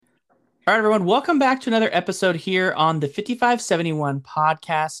All right, everyone, welcome back to another episode here on the 5571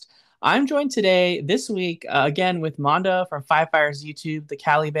 podcast. I'm joined today, this week, again with Mondo from Five Fires YouTube, the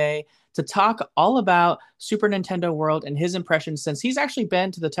Cali Bay, to talk all about Super Nintendo World and his impressions since he's actually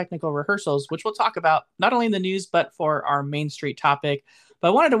been to the technical rehearsals, which we'll talk about not only in the news, but for our Main Street topic. But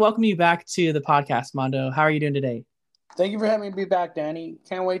I wanted to welcome you back to the podcast, Mondo. How are you doing today? Thank you for having me back, Danny.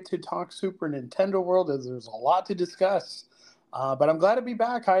 Can't wait to talk Super Nintendo World as there's a lot to discuss. But I'm glad to be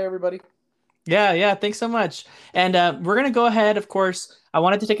back. Hi, everybody. Yeah, thanks so much. And we're going to go ahead, of course. I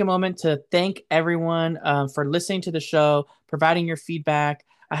wanted to take a moment to thank everyone for listening to the show, providing your feedback.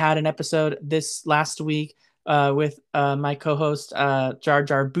 I had an episode this last week with my co host, Jar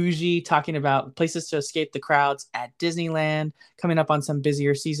Jar Bougie, talking about places to escape the crowds at Disneyland, coming up on some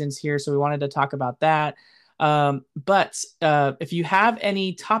busier seasons here. So we wanted to talk about that. But if you have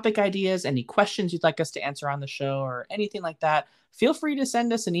any topic ideas, any questions you'd like us to answer on the show, or anything like that, feel free to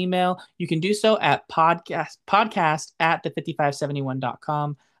send us an email. You can do so at podcast at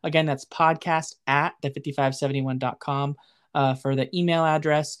the5571.com. Again, that's podcast at the5571.com for the email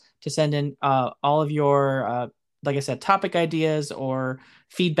address to send in all of your, like I said, topic ideas or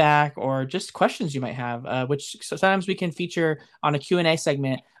feedback or just questions you might have, which sometimes we can feature on a Q&A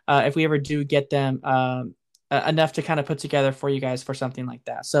segment if we ever do get them enough to kind of put together for you guys for something like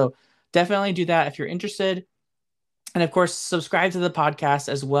that. So definitely do that if you're interested. And of course, subscribe to the podcast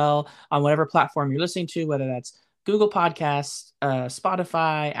as well on whatever platform you're listening to, whether that's Google Podcasts,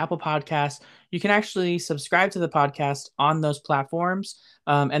 Spotify, Apple Podcasts. You can actually subscribe to the podcast on those platforms.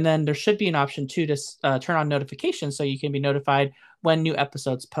 And then there should be an option too to turn on notifications so you can be notified when new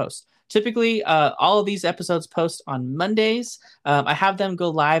episodes post. Typically, all of these episodes post on Mondays. I have them go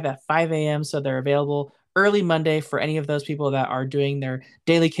live at 5 a.m. So they're available early Monday for any of those people that are doing their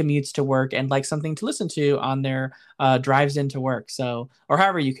daily commutes to work and like something to listen to on their drives into work. So, or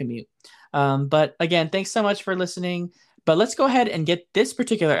however you commute. But again, thanks so much for listening. But let's go ahead and get this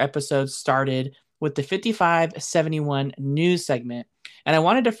particular episode started with the 5571 news segment. And I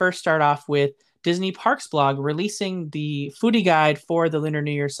wanted to first start off with Disney Parks blog releasing the foodie guide for the Lunar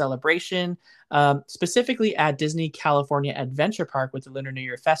New Year celebration, specifically at Disney California Adventure Park with the Lunar New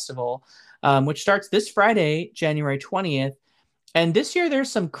Year Festival, which starts this Friday, January 20th. And this year,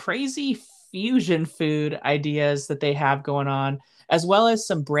 there's some crazy fusion food ideas that they have going on, as well as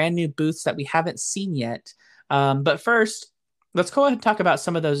some brand new booths that we haven't seen yet. But first, let's go ahead and talk about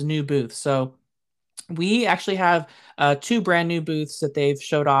some of those new booths. So we actually have two brand new booths that they've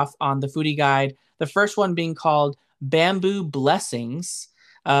showed off on the foodie guide. The first one being called Bamboo Blessings,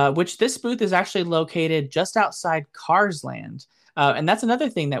 which this booth is actually located just outside Cars Land. And that's another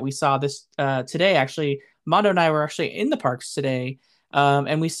thing that we saw this today. Actually, Mondo and I were actually in the parks today,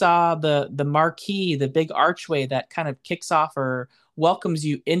 and we saw the marquee, the big archway that kind of kicks off or welcomes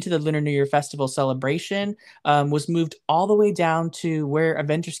you into the Lunar New Year Festival celebration, was moved all the way down to where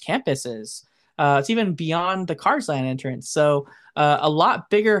Avengers Campus is. It's even beyond the Cars Land entrance. So a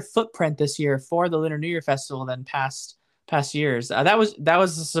lot bigger footprint this year for the Lunar New Year Festival than past years. That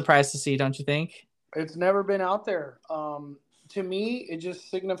was a surprise to see, don't you think? It's never been out there. To me, it just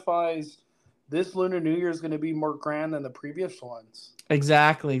signifies this Lunar New Year is going to be more grand than the previous ones.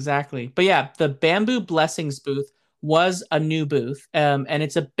 Exactly. But yeah, the Bamboo Blessings booth was a new booth, and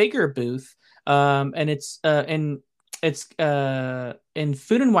it's a bigger booth, and it's in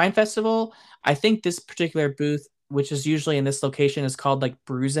Food and Wine Festival. I think this particular booth, which is usually in this location, is called like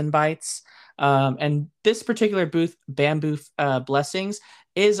Brews and Bites. And this particular booth, Bamboo Blessings,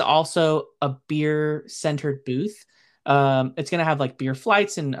 is also a beer centered booth. It's going to have like beer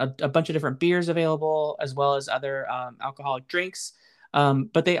flights and a bunch of different beers available, as well as other alcoholic drinks.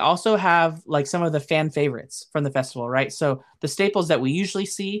 But they also have like some of the fan favorites from the festival, right? So the staples that we usually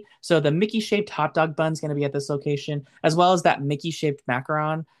see. So the Mickey shaped hot dog bun is going to be at this location, as well as that Mickey shaped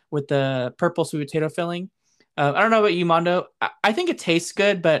macaron with the purple sweet potato filling. I don't know about you, Mondo. I think it tastes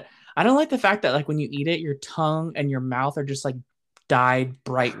good, but I don't like the fact that like when you eat it, your tongue and your mouth are just like dyed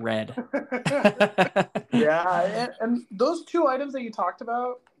bright red. Yeah, and those two items that you talked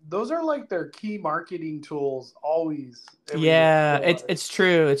about, those are like their key marketing tools always, every year. I Yeah, feel it's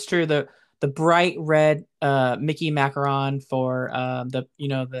true. It's true. The bright red Mickey macaron for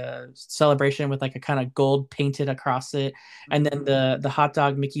the celebration with like a kind of gold painted across it, and then like. the hot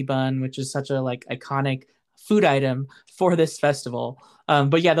dog Mickey bun, which is such a like iconic food item for this festival.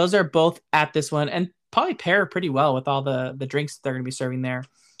 But yeah, those are both at this one and probably pair pretty well with all the drinks that they're going to be serving there.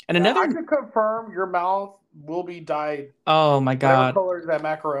 And Yeah, another, I can confirm your mouth will be dyed oh my whatever God, color that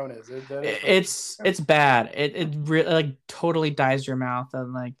macaron is. That is for it's bad. It really like totally dyes your mouth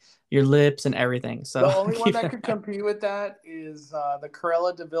and like your lips and everything. The So only one keep that that in could mind. compete with that is the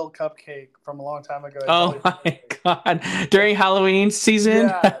Corella Deville cupcake from a long time ago at Oh Jolly my Ranchers. God. During Halloween season.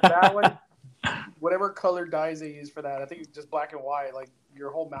 Yeah, that one, whatever color dyes they use for that, I think it's just black and white. Like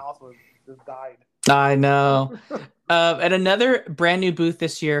your whole mouth was just dyed. I know. And another brand new booth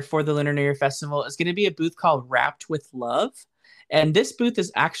this year for the Lunar New Year Festival is going to be a booth called Wrapped with Love. And this booth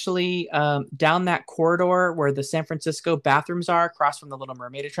is actually down that corridor where the San Francisco bathrooms are, across from the Little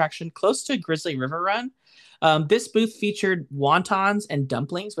Mermaid attraction, close to Grizzly River Run. This booth featured wontons and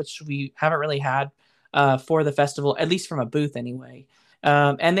dumplings, which we haven't really had for the festival, at least from a booth anyway.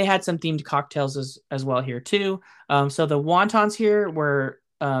 And they had some themed cocktails as well here too. So the wontons here were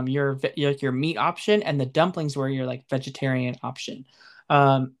your meat option, and the dumplings were your like vegetarian option.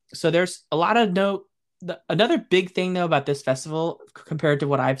 So there's a lot of another big thing though about this festival compared to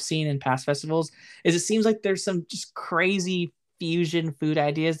what I've seen in past festivals is it seems like there's some just crazy fusion food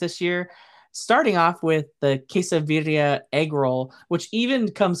ideas this year. Starting off with the quesadilla egg roll, which even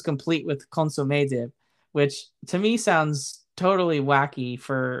comes complete with consomme dip, which to me sounds totally wacky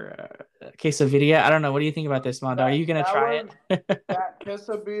for quesadilla. I don't know. What do you think about this, Mondo? Are That you gonna that try was it? that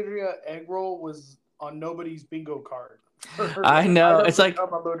quesadilla egg roll was on nobody's bingo card I for know. items It's that like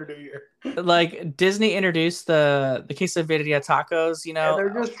come on Lunar New Year. Disney introduced the quesadilla tacos, And they're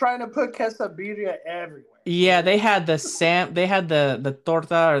just trying to put quesadilla everywhere. Yeah, they had they had the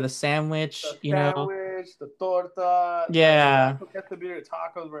torta or the The sandwich. sandwich, the torta, the Yeah. actual quesadilla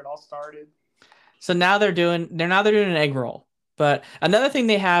tacos where it all started. So now they're doing an egg roll. But another thing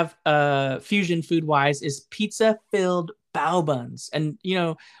they have fusion food wise is pizza filled bao buns. And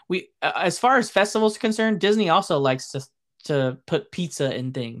we as far as festivals are concerned, Disney also likes to put pizza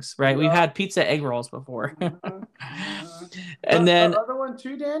in things, right? We've Yeah. had pizza egg rolls before. Mm-hmm. And The then other one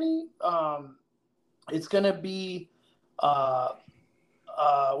too, Danny. It's gonna be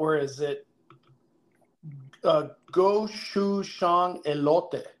where is it? Go Shu Shang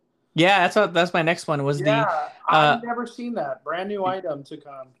Elote. yeah, that's my next one was the Yeah, uh I've never seen that. Brand new item to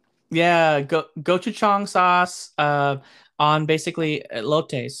come. yeah, gochujang sauce on basically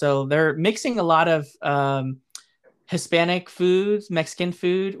elote. So they're mixing a lot of Hispanic foods, Mexican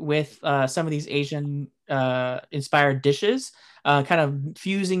food with some of these Asian inspired dishes, kind of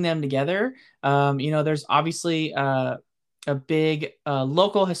fusing them together. There's obviously a big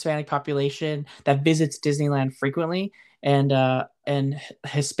local Hispanic population that visits Disneyland frequently, and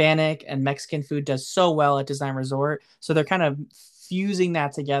Hispanic and Mexican food does so well at Design Resort. So they're kind of fusing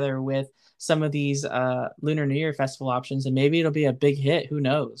that together with some of these Lunar New Year festival options, and maybe it'll be a big hit. Who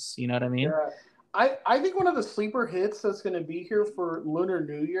knows? You know what I mean? Yeah. I think one of the sleeper hits that's going to be here for Lunar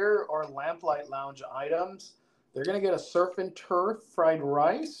New Year are Lamplight Lounge items. They're going to get a surf and turf fried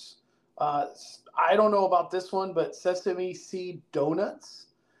rice. I don't know about this one, but sesame seed donuts.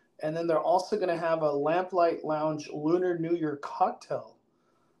 And then they're also going to have a Lamplight Lounge Lunar New Year cocktail.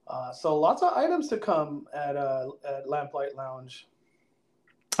 So lots of items to come at Lamplight Lounge.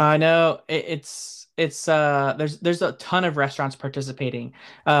 I know it's there's a ton of restaurants participating.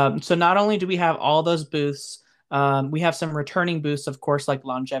 So not only do we have all those booths, we have some returning booths, of course, like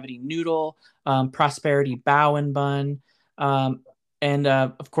Longevity Noodle, Prosperity Bao and Bun, and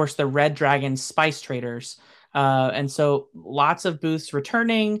of course the Red Dragon Spice Traders. And so lots of booths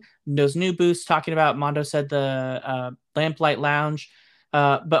returning. Those new booths talking about Mondo said the Lamplight Lounge.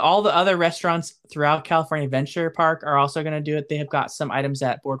 But all the other restaurants throughout California Adventure Park are also going to do it. They have got some items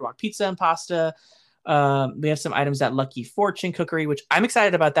at Boardwalk Pizza and Pasta. We have some items at Lucky Fortune Cookery, which I'm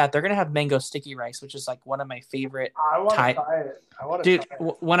excited about that. They're going to have mango sticky rice, which is like one of my favorite I want to Thai. try it. I want to Dude, try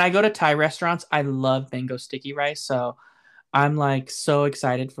it. when I go to Thai restaurants, I love mango sticky rice. So I'm like so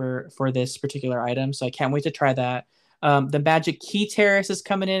excited for this particular item. So I can't wait to try that. The Magic Key Terrace is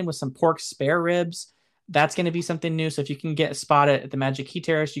coming in with some pork spare ribs. That's going to be something new. So if you can get a spot at the Magic Key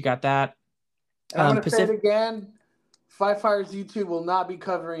Terrace, you got that. And I'm going to say it again. Five Fires YouTube will not be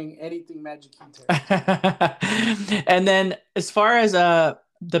covering anything Magic Key Terrace. And then as far as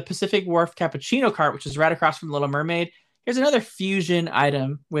the Pacific Wharf Cappuccino Cart, which is right across from Little Mermaid, here's another fusion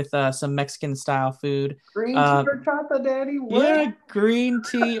item with some Mexican style food. Green tea or chata, Daddy? What? Yeah, green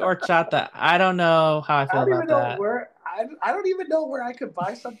tea or chata. I don't know how I feel about that. I don't even know where I could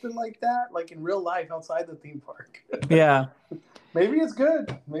buy something like that, like in real life outside the theme park. Yeah. Maybe it's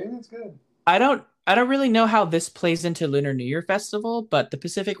good. Maybe it's good. I don't really know how this plays into Lunar New Year Festival, but the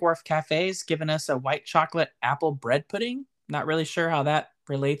Pacific Wharf Cafe's given us a white chocolate apple bread pudding. Not really sure how that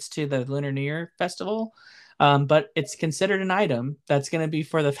relates to the Lunar New Year Festival. But it's considered an item that's going to be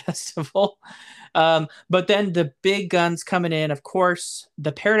for the festival. But then the big guns coming in, of course,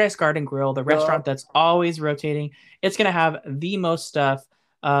 the Paradise Garden Grill, the restaurant that's always rotating. It's going to have the most stuff.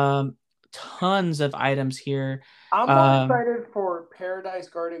 Um, Tons of items here. I'm more Um, excited for Paradise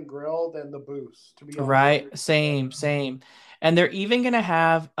Garden Grill than the booth, to be right, completely honest. same. And they're even gonna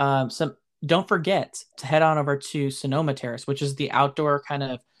have some. Don't forget to head on over to Sonoma Terrace, which is the outdoor kind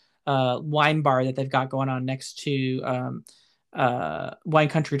of wine bar that they've got going on next to Wine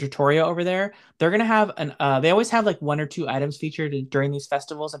Country Trattoria over there. They're gonna have an. They always have like one or two items featured during these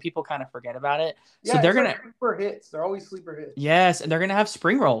festivals, and people kind of forget about it. So Yeah, they're it's like gonna sleeper hits. They're always sleeper hits. Yes, and they're gonna have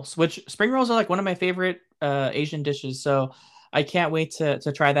spring rolls, which spring rolls are like one of my favorite Asian dishes. So I can't wait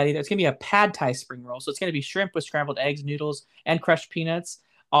to try that either. It's gonna be a pad thai spring roll, so it's gonna be shrimp with scrambled eggs, noodles, and crushed peanuts,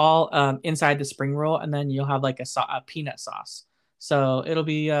 all inside the spring roll, and then you'll have like a peanut sauce. So it'll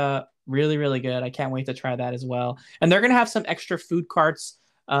be really good. I can't wait to try that as well. And they're gonna have some extra food carts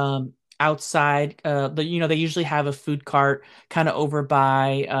outside. They usually have a food cart kind of over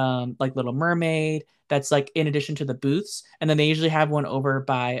by like Little Mermaid that's like in addition to the booths. And then they usually have one over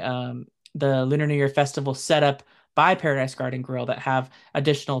by the Lunar New Year Festival set up by Paradise Garden Grill that have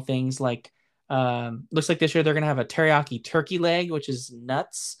additional things like looks like this year they're gonna have a teriyaki turkey leg, which is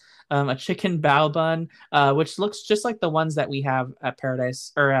nuts. A chicken bao bun, which looks just like the ones that we have at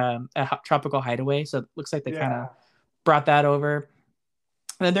Paradise or at Tropical Hideaway. So it looks like they kind of Yeah. brought that over.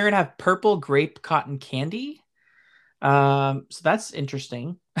 And then they're gonna have purple grape cotton candy, so that's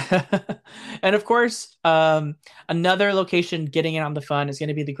interesting. And of course, another location getting in on the fun is going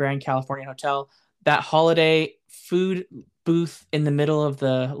to be the Grand California Hotel. That holiday food booth in the middle of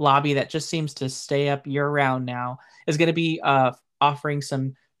the lobby that just seems to stay up year round now is going to be offering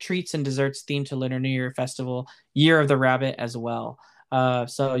some treats and desserts themed to Lunar New Year Festival, Year of the Rabbit as well.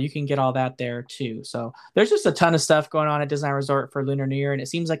 So you can get all that there too. So there's just a ton of stuff going on at Disney Resort for Lunar New Year, and it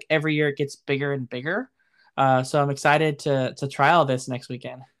seems like every year it gets bigger and bigger. So I'm excited to try all this next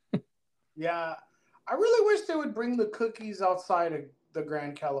weekend. Yeah. I really wish they would bring the cookies outside of the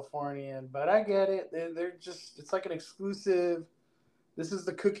Grand Californian, but I get it. They're just, it's like an exclusive. This is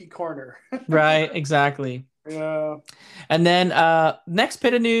the cookie corner. Right, exactly. Yeah. And then next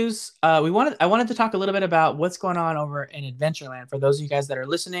bit of news, I wanted to talk a little bit about what's going on over in Adventureland for those of you guys that are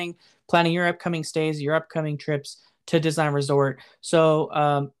listening, planning your upcoming stays, your upcoming trips to Design Resort.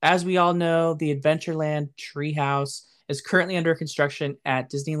 So as we all know, the Adventureland Treehouse is currently under construction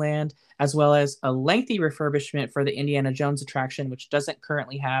at Disneyland, as well as a lengthy refurbishment for the Indiana Jones attraction, which doesn't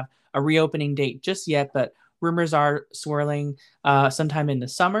currently have a reopening date just yet, but rumors are swirling sometime in the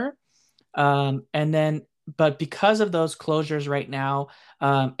summer. And then but because of those closures right now,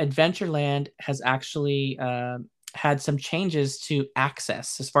 Adventureland has actually had some changes to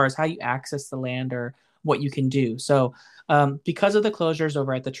access as far as how you access the land or what you can do. So, because of the closures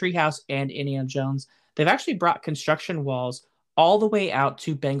over at the Treehouse and Indiana Jones, they've actually brought construction walls all the way out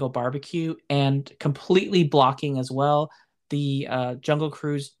to Bengal Barbecue and completely blocking as well the Jungle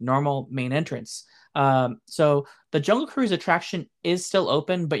Cruise normal main entrance. So the Jungle Cruise attraction is still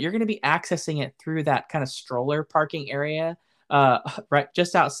open, but you're going to be accessing it through that kind of stroller parking area, right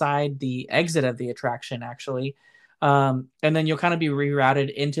just outside the exit of the attraction, actually. And then you'll kind of be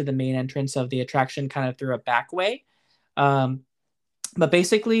rerouted into the main entrance of the attraction, kind of through a back way. Um, but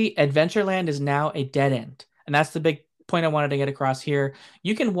basically, Adventureland is now a dead end, and that's the big point I wanted to get across here.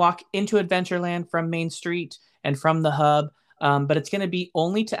 You can walk into Adventureland from Main Street and from the hub, but it's going to be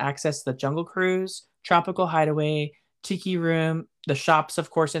only to access the Jungle Cruise, Tropical Hideaway, Tiki Room, the shops, of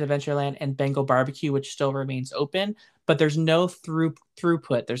course, in Adventureland, and Bengal Barbecue, which still remains open. But there's no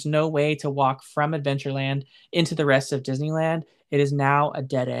throughput. There's no way to walk from Adventureland into the rest of Disneyland. It is now a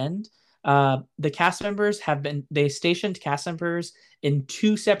dead end. The cast members they stationed cast members in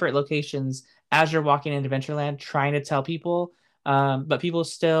two separate locations as you're walking into Adventureland, trying to tell people, but people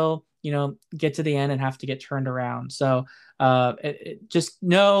still, get to the end and have to get turned around. So just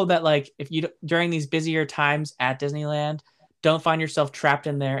know that, like, if you during these busier times at Disneyland, don't find yourself trapped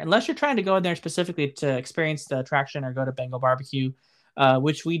in there unless you're trying to go in there specifically to experience the attraction or go to Bengal Barbecue,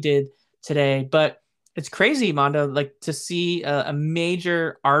 which we did today. But it's crazy, Mondo, like to see a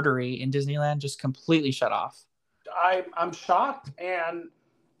major artery in Disneyland just completely shut off. I'm shocked. And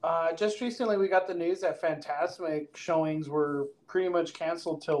just recently, we got the news that Fantasmic showings were pretty much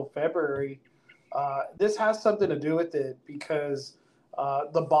canceled till February. This has something to do with it because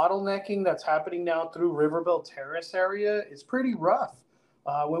the bottlenecking that's happening now through Riverbell Terrace area is pretty rough.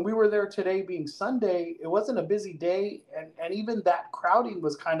 When we were there today, being Sunday, it wasn't a busy day, and even that crowding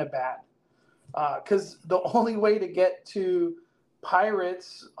was kind of bad. Because the only way to get to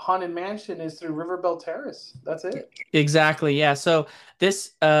Pirates Haunted Mansion is through Riverbell Terrace. That's it. Exactly. Yeah. So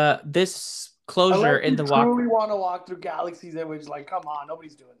this closure Unless in you the walk. truly want to walk through Galaxy's Edge, like, come on,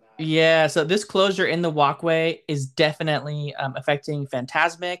 nobody's doing that. Yeah, so this closure in the walkway is definitely affecting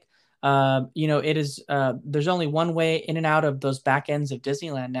Phantasmic. It is there's only one way in and out of those back ends of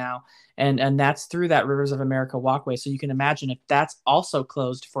Disneyland now, and that's through that Rivers of America walkway. So you can imagine if that's also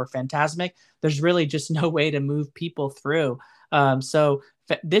closed for Phantasmic, there's really just no way to move people through. So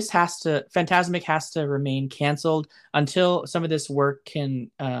Phantasmic has to remain canceled until some of this work can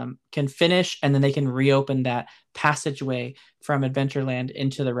finish, and then they can reopen that passageway from Adventureland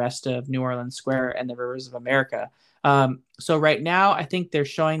into the rest of New Orleans Square and the Rivers of America. So right now, I think they're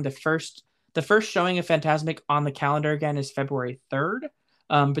showing the first showing of Phantasmic on the calendar again is February 3rd.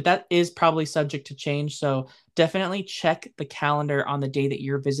 But that is probably subject to change. So definitely check the calendar on the day that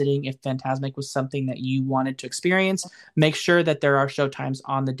you're visiting if Phantasmic was something that you wanted to experience. Make sure that there are show times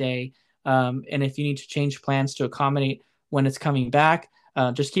on the day. And if you need to change plans to accommodate when it's coming back,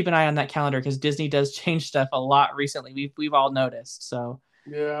 just keep an eye on that calendar because Disney does change stuff a lot recently. We've all noticed. So,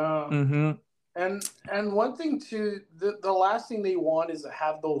 Yeah. mhm. And one thing too, the last thing they want is to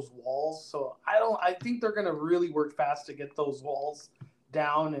have those walls. So I think they're gonna really work fast to get those walls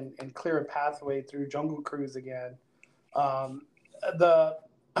down and clear a pathway through Jungle Cruise again. Um, the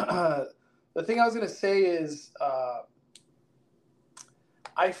the thing I was gonna say is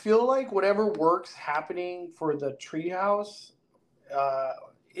I feel like whatever work's happening for the treehouse,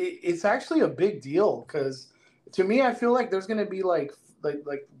 it's actually a big deal because to me I feel like there's gonna be like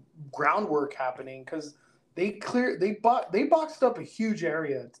groundwork happening because they boxed up a huge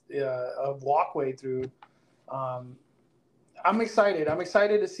area of walkway through. Um, I'm excited. I'm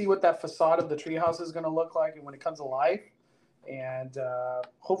excited to see what that facade of the treehouse is going to look like and when it comes to life. And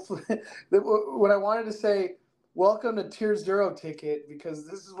hopefully, what I wanted to say, welcome to Tier Zero ticket because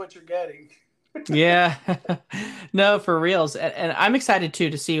this is what you're getting. Yeah, no, for reals, and I'm excited too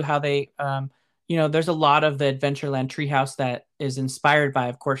to see how they, there's a lot of the Adventureland treehouse that is inspired by,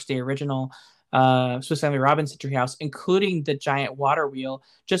 of course, the original Swiss Family Robinson treehouse, including the giant water wheel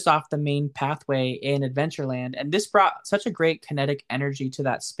just off the main pathway in Adventureland, and this brought such a great kinetic energy to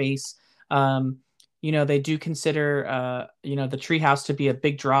that space. They do consider, the treehouse to be a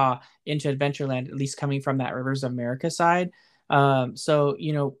big draw into Adventureland, at least coming from that Rivers of America side.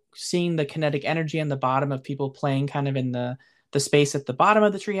 So, seeing the kinetic energy on the bottom of people playing kind of in the space at the bottom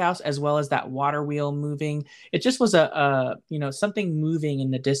of the treehouse, as well as that water wheel moving, it just was something moving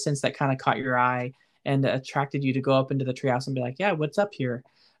in the distance that kind of caught your eye and attracted you to go up into the treehouse and be like, yeah, what's up here?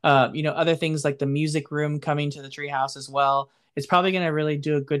 Other things like the music room coming to the treehouse as well. It's probably going to really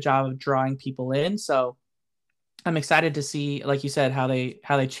do a good job of drawing people in. So I'm excited to see, like you said, how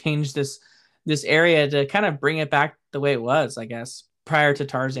they changed this area to kind of bring it back the way it was, I guess, prior to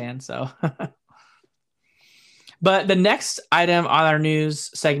Tarzan. So, but the next item on our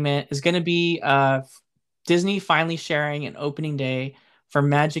news segment is going to be Disney finally sharing an opening day for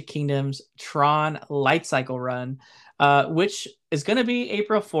Magic Kingdom's Tron Light Cycle Run, which is going to be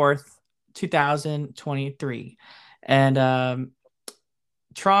April 4th, 2023. And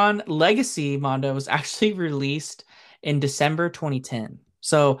Tron Legacy, Mondo, was actually released in December 2010.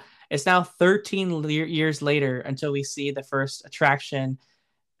 So it's now 13 years later until we see the first attraction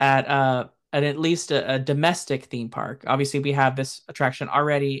at least a domestic theme park. Obviously, we have this attraction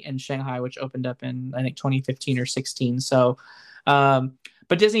already in Shanghai, which opened up in, I think, 2015 or 16. So,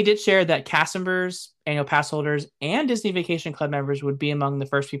 but Disney did share that cast members, annual pass holders, and Disney Vacation Club members would be among the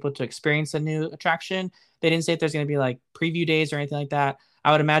first people to experience a new attraction. They didn't say if there's going to be like preview days or anything like that.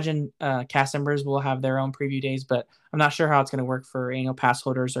 I would imagine cast members will have their own preview days, but I'm not sure how it's going to work for annual pass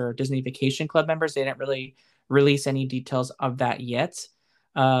holders or Disney Vacation Club members. They didn't really release any details of that yet.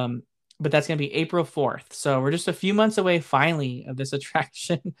 But that's going to be April 4th. So we're just a few months away finally of this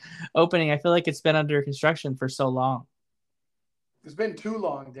attraction opening. I feel like it's been under construction for so long. It's been too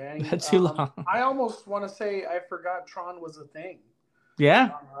long, Danny. Too long. I almost want to say I forgot Tron was a thing.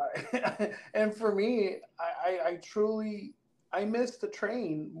 Yeah. And for me, I truly I miss the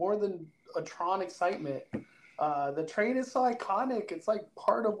train more than a Tron excitement. The train is so iconic. It's like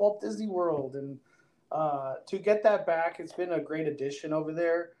part of Walt Disney World, and to get that back, it's been a great addition over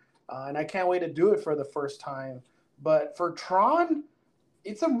there. And I can't wait to do it for the first time. But for Tron,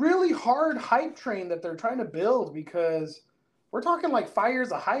 it's a really hard hype train that they're trying to build because we're talking like 5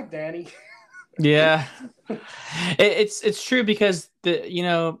 years of hype, Danny. Yeah, it's true because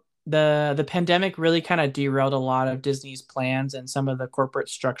the pandemic really kind of derailed a lot of Disney's plans and some of the corporate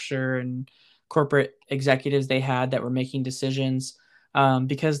structure and corporate executives they had that were making decisions.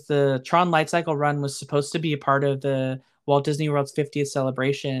 Because the Tron Light Cycle Run was supposed to be a part of the Walt Disney World's 50th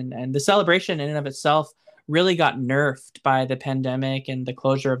celebration, and the celebration in and of itself really got nerfed by the pandemic and the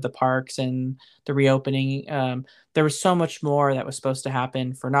closure of the parks and the reopening. There was so much more that was supposed to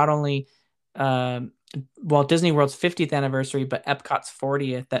happen for not only um, Walt Disney World's 50th anniversary, but Epcot's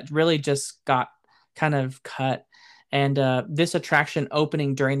 40th that really just got kind of cut. And this attraction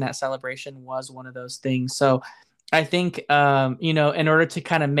opening during that celebration was one of those things. So I think, in order to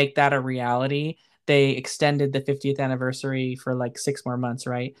kind of make that a reality, they extended the 50th anniversary for like 6 more months,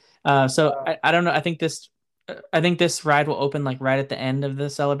 right? I don't know. I think this ride will open like right at the end of the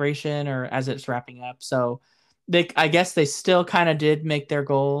celebration or as it's wrapping up. So I guess they still kind of did make their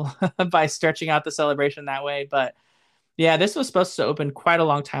goal by stretching out the celebration that way. But yeah, this was supposed to open quite a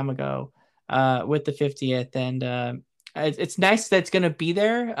long time ago with the 50th. And it's nice that it's going to be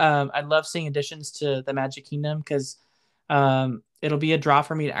there. I love seeing additions to the Magic Kingdom because it'll be a draw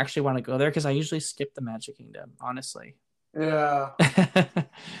for me to actually want to go there because I usually skip the Magic Kingdom, honestly. Yeah.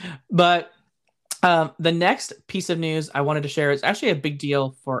 But the next piece of news I wanted to share is actually a big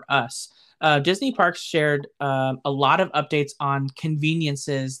deal for us. Disney Parks shared a lot of updates on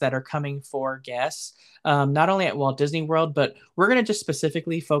conveniences that are coming for guests, not only at Walt Disney World, but we're going to just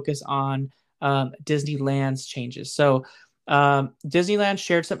specifically focus on Disneyland's changes. So, Disneyland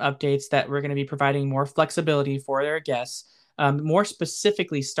shared some updates that we're going to be providing more flexibility for their guests, more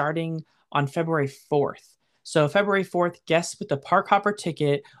specifically starting on February 4th. So, February 4th, guests with a Park Hopper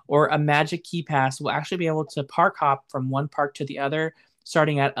ticket or a Magic Key Pass will actually be able to park hop from one park to the other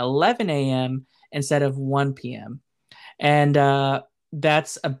starting at 11 a.m. instead of 1 p.m. And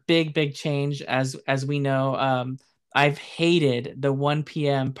that's a big, big change, as we know. I've hated the 1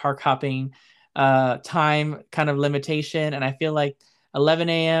 p.m. park hopping time kind of limitation, and I feel like 11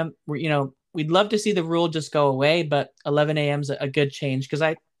 a.m. We'd love to see the rule just go away, but 11 a.m. is a good change because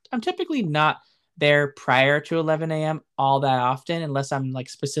I'm typically not there prior to 11 a.m. all that often unless I'm like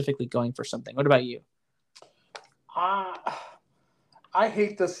specifically going for something. What about you? Uh, I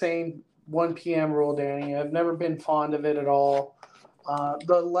hate the same 1 p.m. rule, Danny. I've never been fond of it at all.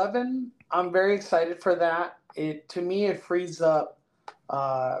 The 11, I'm very excited for that. To me, it frees up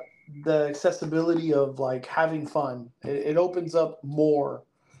uh, the accessibility of like having fun. It opens up more.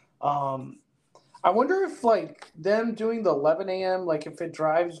 Um, I wonder if like them doing the 11 a.m. like if it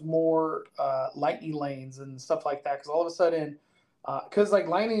drives more lightning lanes and stuff like that. Because all of a sudden, because like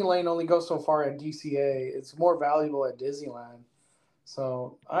lightning lane only goes so far at DCA, it's more valuable at Disneyland.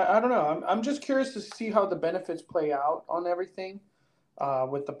 So I don't know. I'm just curious to see how the benefits play out on everything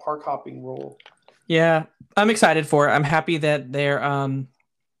with the park hopping rule. Yeah, I'm excited for it. I'm happy that they're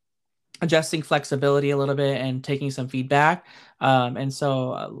adjusting flexibility a little bit and taking some feedback. And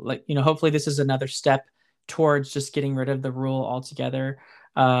so, hopefully, this is another step towards just getting rid of the rule altogether.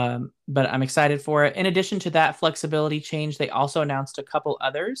 But I'm excited for it. In addition to that flexibility change, they also announced a couple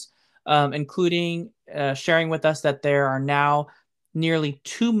others, including sharing with us that there are now nearly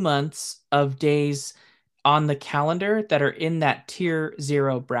 2 months of days on the calendar that are in that tier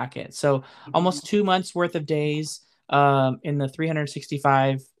zero bracket. So almost 2 months worth of days in the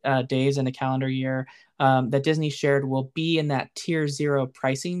 365 days in a calendar year that Disney shared will be in that tier zero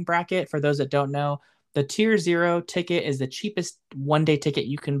pricing bracket. For those that don't know, the tier zero ticket is the cheapest 1 day ticket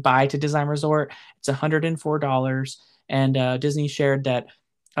you can buy to Design Resort. It's $104. And Disney shared that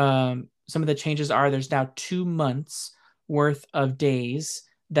some of the changes are there's now 2 months worth of days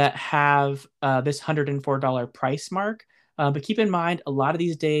that have this $104 price mark. But keep in mind, a lot of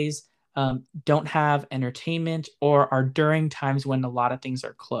these days don't have entertainment or are during times when a lot of things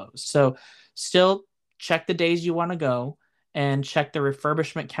are closed. So still check the days you want to go and check the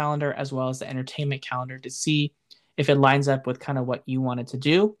refurbishment calendar as well as the entertainment calendar to see if it lines up with kind of what you wanted to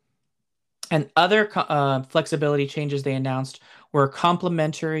do. And other flexibility changes they announced were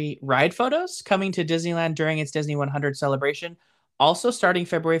complimentary ride photos coming to Disneyland during its Disney 100 celebration, also starting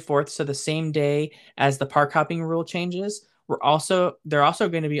February 4th, so the same day as the park hopping rule changes. They're also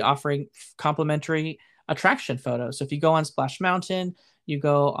going to be offering complimentary attraction photos. So if you go on Splash Mountain, you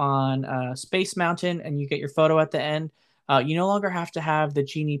go on Space Mountain, and you get your photo at the end, you no longer have to have the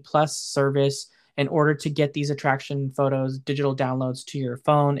Genie Plus service in order to get these attraction photos, digital downloads to your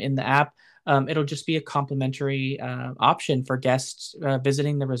phone in the app. It'll just be a complimentary option for guests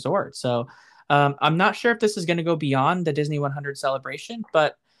visiting the resort. So I'm not sure if this is going to go beyond the Disney 100 celebration,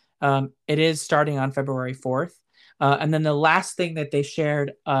 but it is starting on February 4th. And then the last thing that they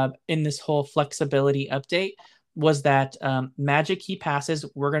shared in this whole flexibility update was that Magic Key Passes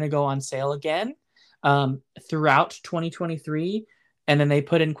were going to go on sale again throughout 2023. And then they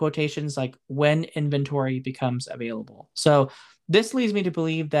put in quotations like when inventory becomes available. So this leads me to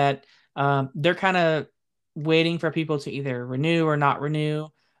believe that they're kind of waiting for people to either renew or not renew.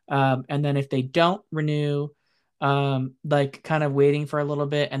 And then if they don't renew, like kind of waiting for a little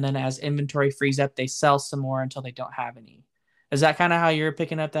bit, and then as inventory frees up, they sell some more until they don't have any. Is that kind of how you're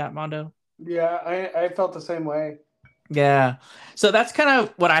picking up that, Mondo? Yeah, I felt the same way. Yeah. So that's kind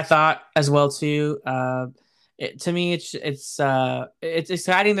of what I thought as well too. To me, it's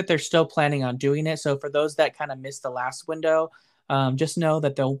exciting that they're still planning on doing it. So for those that kind of missed the last window, just know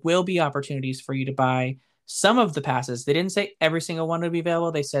that there will be opportunities for you to buy some of the passes. They didn't say every single one would be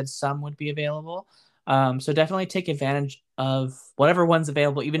available. They said some would be available. So definitely take advantage of whatever one's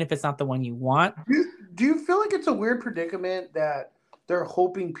available, even if it's not the one you want. Do you feel like it's a weird predicament that they're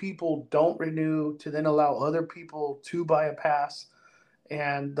hoping people don't renew to then allow other people to buy a pass?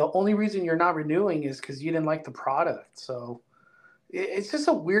 And the only reason you're not renewing is because you didn't like the product. So it's just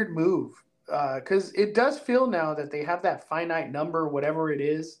a weird move because it does feel now that they have that finite number, whatever it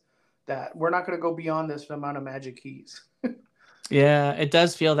is, that we're not going to go beyond this amount of magic keys. Yeah, it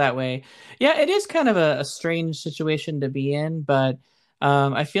does feel that way. Yeah, it is kind of a strange situation to be in, but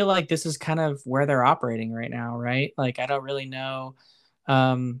I feel like this is kind of where they're operating right now, right? Like, I don't really know.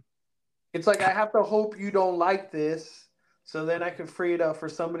 Um, It's like I have to hope you don't like this, so then I can free it up for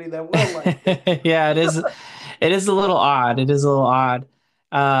somebody that will like it. yeah, it is. It is a little odd. It is a little odd.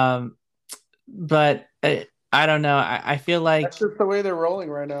 But I don't know. I feel That's like just the way they're rolling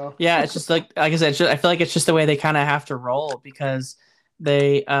right now. yeah, it's just like I said, I feel like it's just the way they kind of have to roll because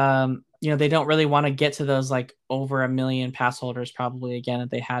they they don't really want to get to those like over a million pass holders probably again that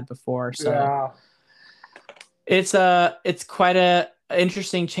they had before. So Yeah. it's quite a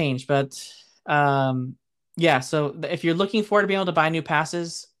interesting change, but yeah. So if you're looking forward to being able to buy new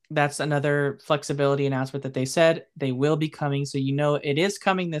passes, that's another flexibility announcement that they said they will be coming. So you know it is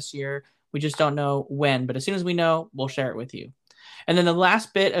coming this year. We just don't know when, but as soon as we know, we'll share it with you. And then the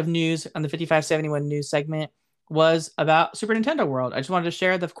last bit of news on the 5571 news segment was about Super Nintendo World. I just wanted to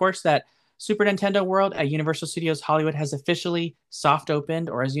share, of course, that Super Nintendo World at Universal Studios Hollywood has officially soft opened,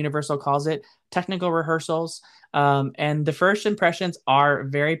 or as Universal calls it, technical rehearsals. And the first impressions are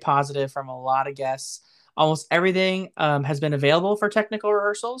very positive from a lot of guests. Almost everything has been available for technical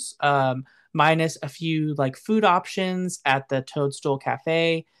rehearsals, minus a few like food options at the Toadstool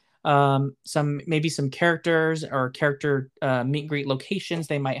Cafe, some characters or character meet and greet locations.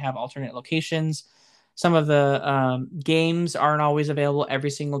 They might have alternate locations. Some of the games aren't always available every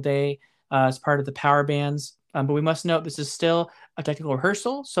single day as part of the power bands. But we must note this is still a technical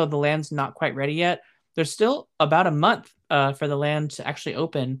rehearsal, so the land's not quite ready yet. There's still about a month for the land to actually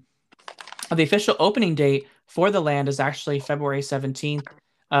open. The official opening date for the land is actually February 17th,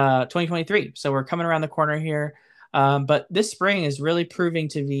 2023. So we're coming around the corner here. But this spring is really proving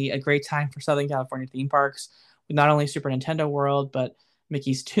to be a great time for Southern California theme parks, with not only Super Nintendo World, but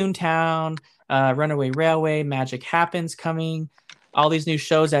Mickey's Toontown, Runaway Railway, Magic Happens coming, all these new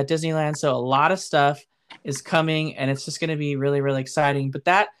shows at Disneyland. So a lot of stuff is coming, and it's just going to be really, really exciting. But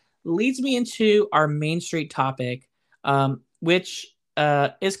that leads me into our Main Street topic, which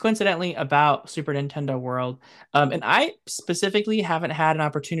is coincidentally about Super Nintendo World. And I specifically haven't had an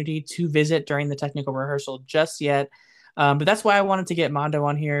opportunity to visit during the technical rehearsal just yet. But that's why I wanted to get Mondo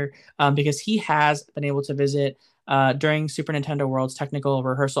on here because he has been able to visit during Super Nintendo World's technical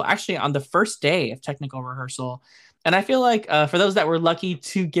rehearsal, actually on the first day of technical rehearsal. And I feel like for those that were lucky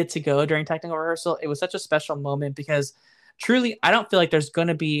to get to go during technical rehearsal, it was such a special moment because truly, I don't feel like there's going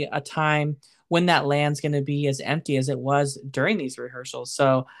to be a time when that land's going to be as empty as it was during these rehearsals.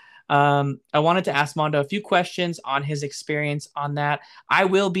 So I wanted to ask Mondo a few questions on his experience on that. I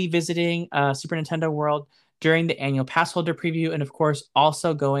will be visiting Super Nintendo World during the annual pass holder preview, and of course,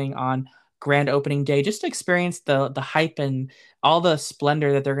 also going on grand opening day just to experience the hype and all the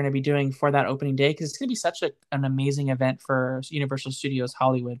splendor that they're going to be doing for that opening day because it's going to be such an amazing event for Universal Studios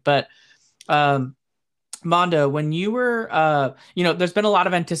Hollywood. But um, Mondo, when you were, there's been a lot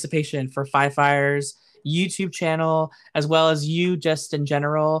of anticipation for Five Fire's YouTube channel, as well as you just in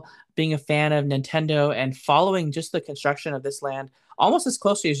general being a fan of Nintendo and following just the construction of this land almost as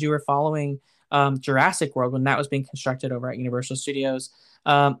closely as you were following Jurassic World when that was being constructed over at Universal Studios.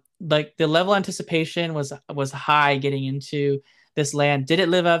 Like the level of anticipation was high getting into this land. Did it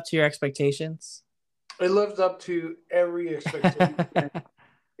live up to your expectations? It lived up to every expectation.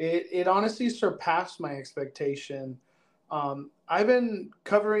 It honestly surpassed my expectation. I've been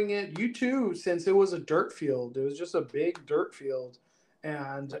covering it, you too, since it was a dirt field. It was just a big dirt field.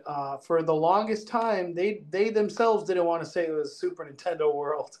 And for the longest time, they themselves didn't want to say it was Super Nintendo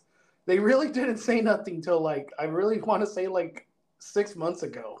World. They really didn't say nothing till like, I really want to say like 6 months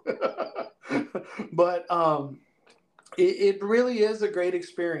ago. But it really is a great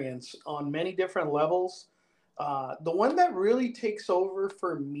experience on many different levels. The one that really takes over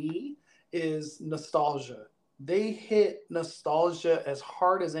for me is nostalgia. They hit nostalgia as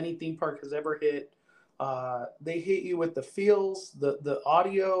hard as any theme park has ever hit. They hit you with the feels, the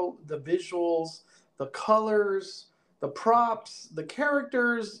audio, the visuals, the colors, the props, the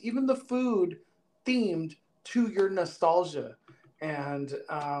characters, even the food themed to your nostalgia. And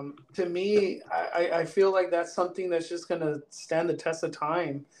to me, I feel like that's something that's just going to stand the test of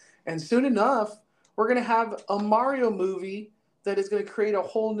time. And soon enough, we're going to have a Mario movie that is going to create a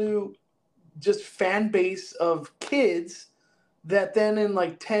whole new just fan base of kids that then in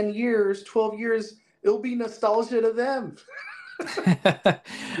like 10 years, 12 years, it'll be nostalgia to them.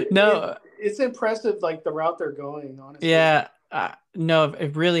 No, It's impressive, like the route they're going, honestly. yeah, no,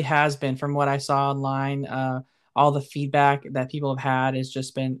 it really has been from what I saw online. All the feedback that people have had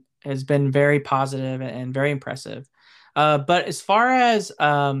has been very positive and very impressive. But as far as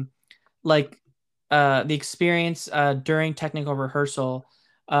like the experience during technical rehearsal,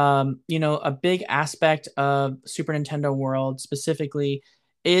 a big aspect of Super Nintendo World specifically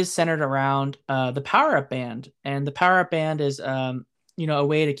is centered around the Power Up Band, and the Power Up Band is a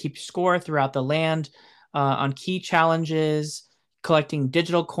way to keep score throughout the land on key challenges, collecting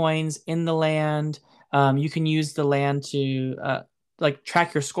digital coins in the land. You can use the land to like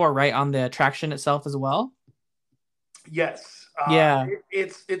track your score right on the attraction itself as well. Yes, Yeah.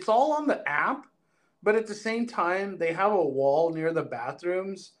 it's all on the app, but at the same time, they have a wall near the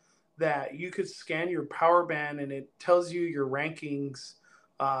bathrooms that you could scan your power band, and it tells you your rankings,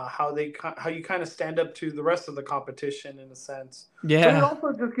 how you kind of stand up to the rest of the competition in a sense. But it Yeah.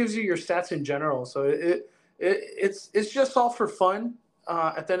 also just gives you your stats in general. So it's just all for fun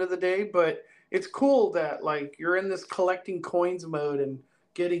at the end of the day. But it's cool that like you're in this collecting coins mode and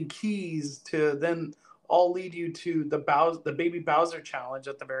getting keys to then all lead you to the baby Bowser challenge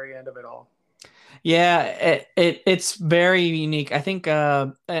at the very end of it all. Yeah, it's very unique. I think,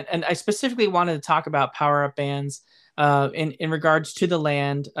 and I specifically wanted to talk about power up bands, in regards to the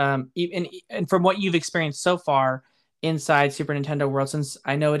land, even and from what you've experienced so far inside Super Nintendo World. Since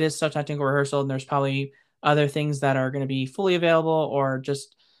I know it is such technical rehearsal, and there's probably other things that are going to be fully available or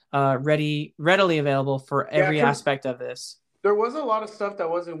just readily available for Yeah, every because aspect of this. there was a lot of stuff that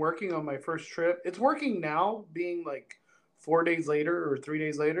wasn't working on my first trip. It's working now, being like 4 days later or 3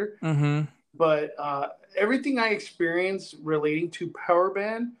 days later. Mm-hmm. But everything I experienced relating to Power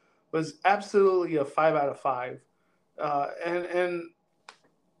Band was absolutely a 5 out of 5. And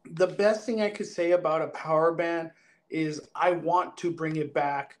the best thing I could say about a power band is I want to bring it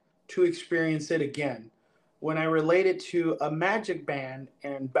back to experience it again. When I relate it to a Magic Band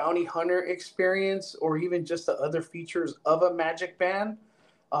and Bounty Hunter experience, or even just the other features of a Magic Band,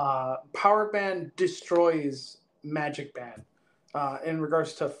 Power Band destroys Magic Band in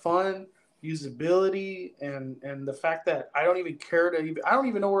regards to fun, usability, and the fact that I don't even care to even I don't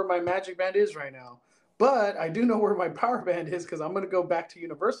even know where my Magic Band is right now. But I do know where my power band is because I'm going to go back to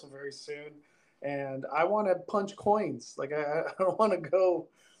Universal very soon, and I want to punch coins. Like I don't want to go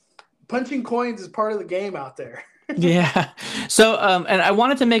punching coins is part of the game out there. Yeah. So, and I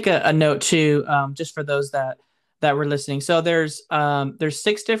wanted to make a note too, just for those that were listening. So there's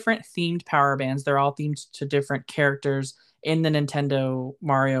six different themed power bands. They're all themed to different characters in the Nintendo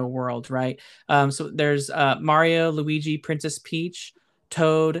Mario world, right? So there's Mario, Luigi, Princess Peach,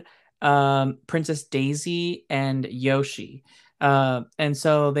 Toad, Princess Daisy, and Yoshi. And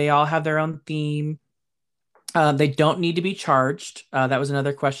so they all have their own theme. They don't need to be charged. That was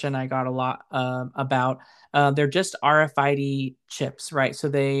another question I got a lot about. They're just RFID chips, right? So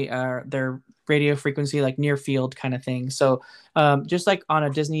they're radio frequency, like near field kind of thing. So just like on a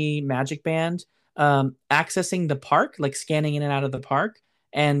Disney Magic Band, accessing the park, like scanning in and out of the park,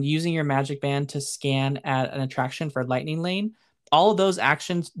 and using your Magic Band to scan at an attraction for Lightning Lane, all of those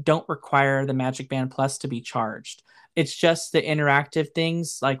actions don't require the Magic Band Plus to be charged. It's just the interactive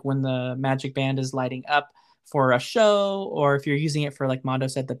things, like when the Magic Band is lighting up for a show, or if you're using it for, like Mondo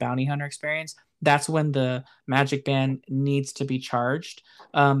said, the bounty hunter experience, that's when the Magic Band needs to be charged.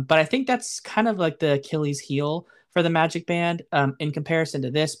 But I think that's kind of like the Achilles heel for the Magic Band, in comparison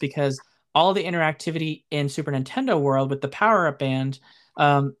to this, because all the interactivity in Super Nintendo World with the Power Up Band,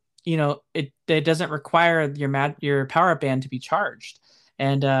 it doesn't require your Power Up Band to be charged.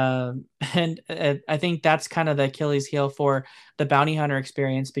 And I think that's kind of the Achilles heel for the bounty hunter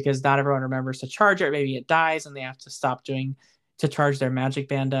experience, because not everyone remembers to charge it. Maybe it dies and they have to stop doing to charge their Magic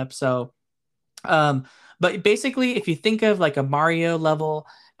Band up. So, um, but basically, if you think of like a Mario level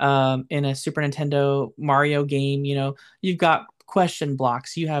in a Super Nintendo Mario game, you've got question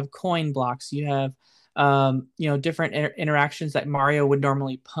blocks, you have coin blocks, you have different interactions that Mario would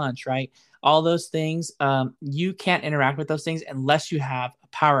normally punch, right? all those things, you can't interact with those things unless you have a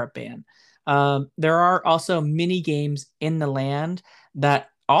power up band. There are also mini games in the land that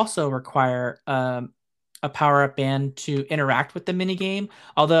also require a power up band to interact with the mini game.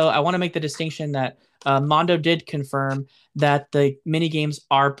 Although I want to make the distinction that Mondo did confirm that the mini games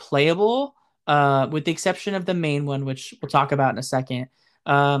are playable, with the exception of the main one, which we'll talk about in a second.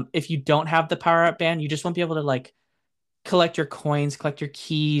 If you don't have the power up band, you just won't be able to like collect your coins, collect your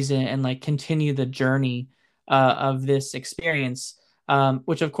keys, and like continue the journey of this experience.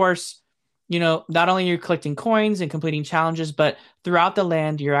 Which, of course, not only are you collecting coins and completing challenges, but throughout the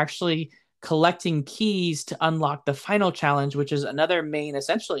land, you're actually collecting keys to unlock the final challenge, which is another main,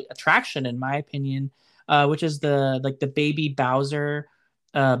 essentially, attraction, in my opinion, which is the baby Bowser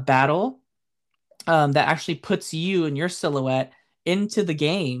battle that actually puts you and your silhouette into the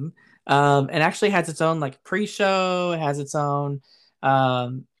game, and actually has its own like pre-show. It has its own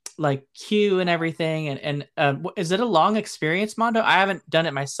like queue and everything. And is it a long experience, Mondo? I haven't done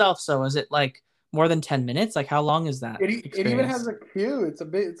it myself, so is it like more than 10 minutes? Like how long is that It even has experience? a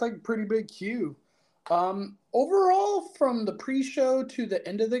queue. It's like a pretty big queue. Overall, from the pre-show to the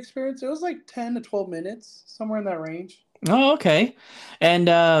end of the experience, it was like 10 to 12 minutes, somewhere in that range. Oh, okay. And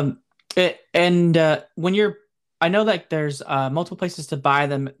when you're, I know that there's multiple places to buy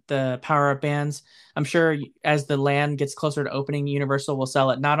them, the power up bands. I'm sure as the land gets closer to opening, Universal will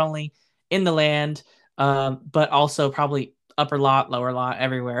sell it not only in the land, but also probably upper lot, lower lot,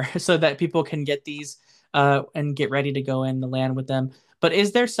 everywhere, so that people can get these and get ready to go in the land with them. But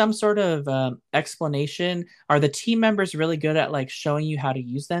is there some sort of explanation? Are the team members really good at like showing you how to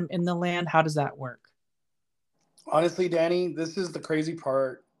use them in the land? How does that work? Honestly, Danny, this is the crazy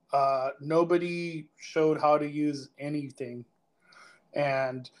part. Nobody showed how to use anything,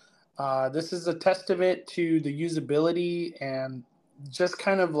 and this is a testament to the usability and just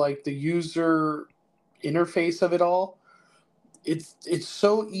kind of like the user interface of it all. It's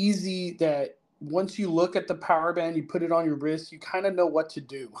so easy that once you look at the power band, you put it on your wrist, you kind of know what to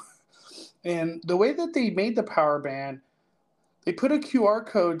do. And the way that they made the power band, they put a QR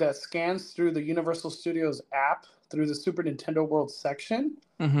code that scans through the Universal Studios app through the Super Nintendo World section.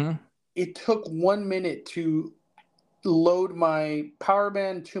 Mm-hmm. It took 1 minute to load my power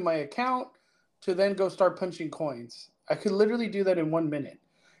band to my account to then go start punching coins. I could literally do that in 1 minute.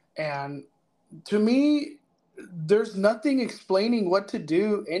 And to me, there's nothing explaining what to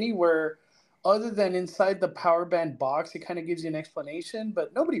do anywhere other than inside the power band box. It kind of gives you an explanation,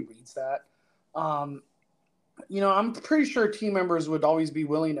 but nobody reads that. Um, I'm pretty sure team members would always be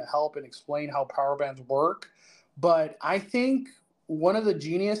willing to help and explain how power bands work. But I think one of the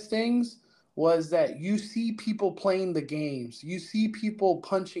genius things was that you see people playing the games, you see people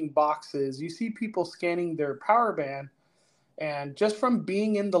punching boxes, you see people scanning their power band. And just from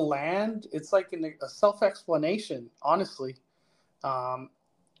being in the land, it's like a self explanation, honestly. Um,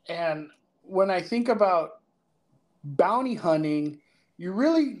 and when I think about bounty hunting, you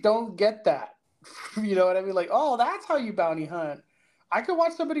really don't get that. You know what I mean? Like, oh, that's how you bounty hunt. I could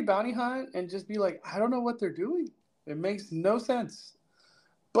watch somebody bounty hunt and just be like, I don't know what they're doing. It makes no sense.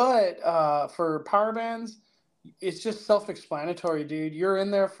 But for power bands, it's just self-explanatory, dude. You're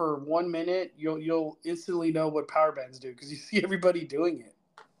in there for 1 minute, you'll instantly know what power bands do because you see everybody doing it.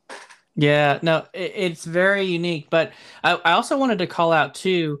 Yeah, no, it's very unique. But I also wanted to call out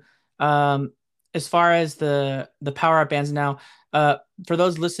too, um, as far as the power up bands now. For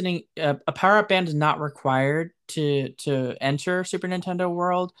those listening, a power up band is not required to enter Super Nintendo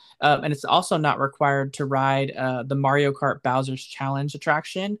World, and it's also not required to ride the Mario Kart Bowser's Challenge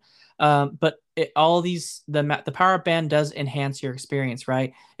attraction. But all these the power up band does enhance your experience,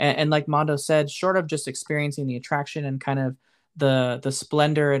 right? And like Mondo said, short of just experiencing the attraction and kind of the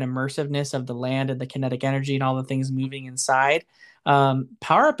splendor and immersiveness of the land and the kinetic energy and all the things moving inside.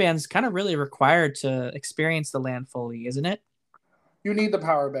 Power up bands kind of really required to experience the land fully, isn't it? You need the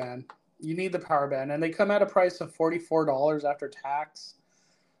power band. You need the power band, and they come at a price of $44 after tax.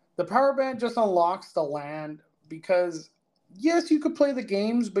 The power band just unlocks the land because yes, you could play the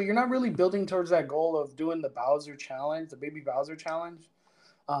games, but you're not really building towards that goal of doing the Bowser challenge, the baby Bowser challenge.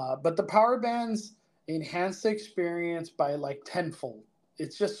 But the power bands enhance the experience by like tenfold.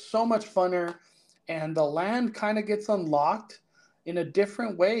 It's just so much funner, and the land kind of gets unlocked in a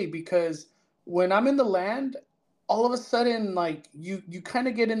different way because when I'm in the land, all of a sudden, like you kind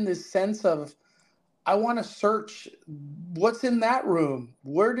of get in this sense of I want to search what's in that room.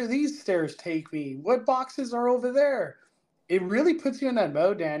 Where do these stairs take me? What boxes are over there? It really puts you in that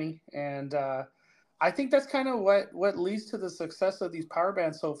mode, Danny, and I think that's kind of what leads to the success of these power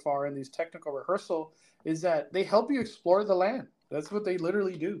bands so far in these technical rehearsal is that they help you explore the land. That's what they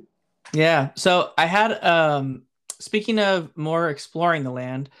literally do. Yeah. So I had speaking of more exploring the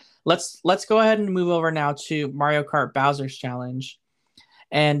land, let's go ahead and move over now to Mario Kart Bowser's Challenge.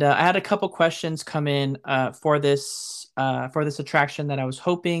 And I had a couple questions come in for this attraction that I was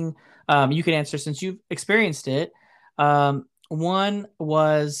hoping you could answer since you've experienced it. One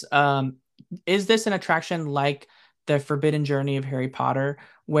was, is this an attraction like the Forbidden Journey of Harry Potter,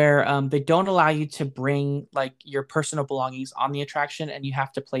 where they don't allow you to bring like your personal belongings on the attraction and you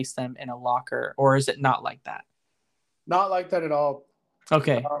have to place them in a locker, or is it not like that? Not like that at all.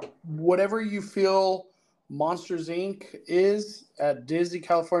 Okay. Whatever you feel Monsters Inc. is at Disney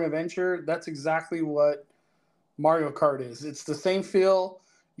California Adventure, that's exactly what Mario Kart is. It's the same feel.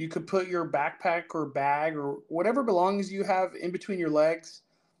 You could put your backpack or bag or whatever belongings you have in between your legs.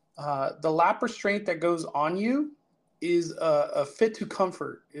 The lap restraint that goes on you is a fit to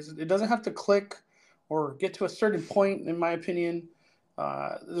comfort. It doesn't have to click or get to a certain point, in my opinion.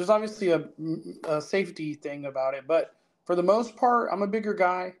 There's obviously a safety thing about it, but for the most part, I'm a bigger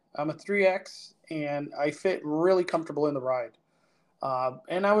guy. I'm a 3X, and I fit really comfortable in the ride.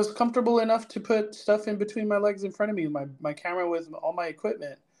 And I was comfortable enough to put stuff in between my legs in front of me, my camera with all my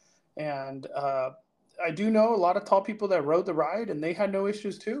equipment. And I do know a lot of tall people that rode the ride, and they had no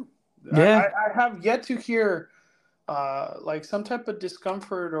issues too. Yeah. I have yet to hear like some type of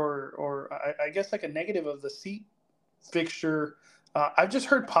discomfort or I guess like a negative of the seat fixture. I've just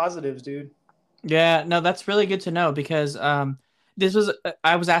heard positives, dude. Yeah, no, that's really good to know because this was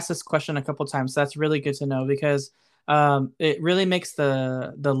I was asked this question a couple times. So that's really good to know because it really makes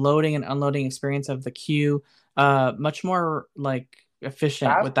the loading and unloading experience of the queue much more like efficient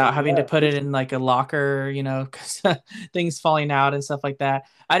Faster, without having to yeah. put it in like a locker, you know, because things falling out and stuff like that.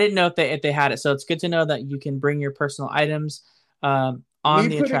 I didn't know if they had it, so it's good to know that you can bring your personal items on Me the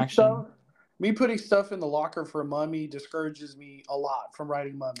putting attraction. stuff, me putting stuff in the locker for a mummy discourages me a lot from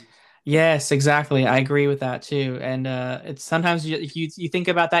riding mummies. Yes, exactly. I agree with that too. And it's sometimes you think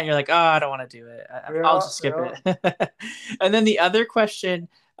about that and you're like, oh, I don't want to do it. I'll Yeah, just skip yeah. it. And then the other question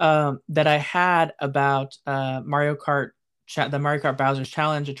that I had about the Mario Kart Bowser's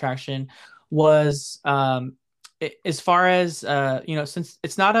Challenge attraction was as far as you know, since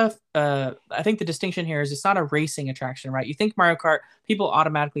it's not I think the distinction here is it's not a racing attraction, right? You think Mario Kart, people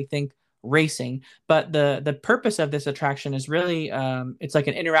automatically think racing, but the purpose of this attraction is really it's like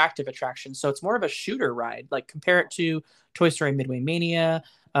an interactive attraction, so it's more of a shooter ride. Like compare it to Toy Story Midway Mania,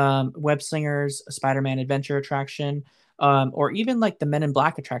 Web Slingers, Spider-Man Adventure attraction, or even like the Men in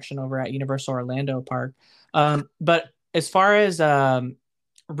Black attraction over at Universal Orlando Park. But as far as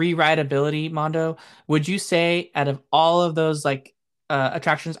re-rideability, Mondo, would you say out of all of those like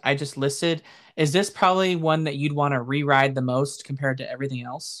attractions I just listed, is this probably one that you'd want to re-ride the most compared to everything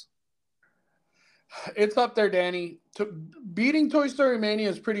else? It's up there, Danny. Beating Toy Story Mania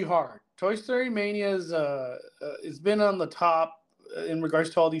is pretty hard. Toy Story Mania is it's been on the top in regards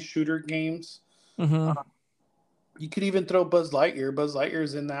to all these shooter games. Mm-hmm. You could even throw Buzz Lightyear. Buzz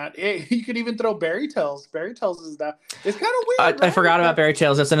Lightyear's in that. You could even throw Barry Tales. Barry Tales is that. It's kind of weird, I right? forgot about Barry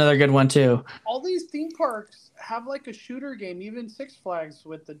Tales. That's another good one too. All these theme parks have like a shooter game. Even Six Flags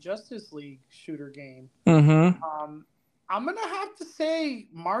with the Justice League shooter game. Mm-hmm. Um, I'm gonna have to say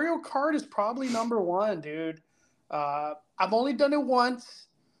Mario Kart is probably number one, dude. I've only done it once,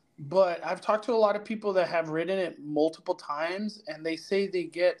 but I've talked to a lot of people that have ridden it multiple times, and they say they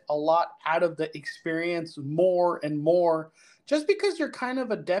get a lot out of the experience more and more, just because you're kind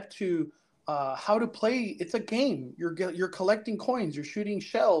of adept to how to play. It's a game. You're collecting coins. You're shooting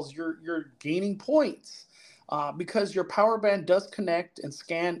shells. You're gaining points. Because your power band does connect and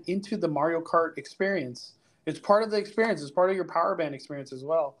scan into the Mario Kart experience. It's part of the experience. It's part of your power band experience as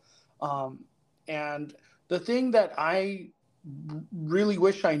well. And the thing that I really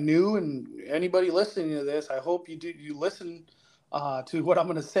wish I knew, and anybody listening to this, I hope you listen to what I'm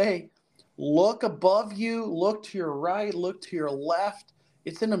going to say. Look above you, look to your right, look to your left.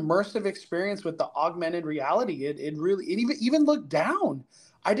 It's an immersive experience with the augmented reality. It really it even look down.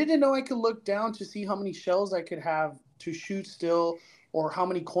 I didn't know I could look down to see how many shells I could have to shoot still, or how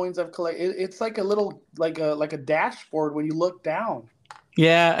many coins I've collected. It's like a little like a dashboard when you look down.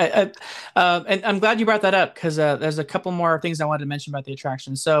 Yeah, and I'm glad you brought that up because there's a couple more things I wanted to mention about the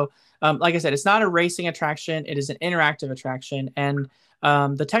attraction. So, like I said, it's not a racing attraction; it is an interactive attraction, and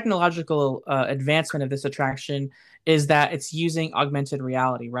the technological advancement of this attraction is that it's using augmented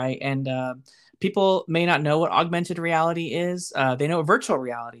reality, right? And people may not know what augmented reality is. They know what virtual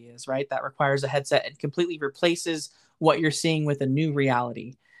reality is, right? That requires a headset and completely replaces what you're seeing with a new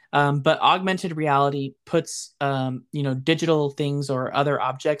reality. But augmented reality puts you know, digital things or other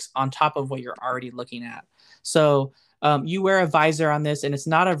objects on top of what you're already looking at. So You wear a visor on this, and it's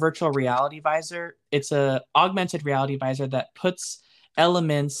not a virtual reality visor. It's a augmented reality visor that puts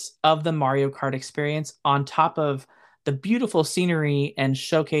elements of the Mario Kart experience on top of the beautiful scenery and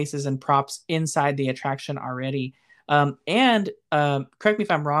showcases and props inside the attraction already. And correct me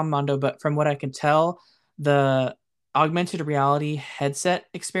if I'm wrong, Mondo, but from what I can tell, the augmented reality headset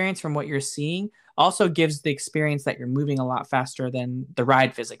experience from what you're seeing also gives the experience that you're moving a lot faster than the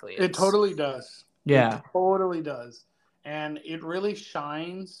ride physically It is. totally does. It Yeah. totally does, and it really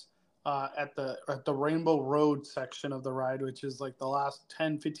shines at the Rainbow Road section of the ride, which is like the last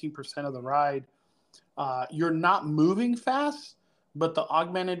 10-15% of the ride. You're not moving fast, but the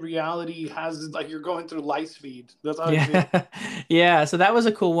augmented reality has like you're going through light speed. That's how it feels. Yeah. Yeah. So that was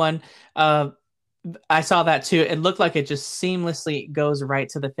a cool one. Uh, I saw that too. It looked like it just seamlessly goes right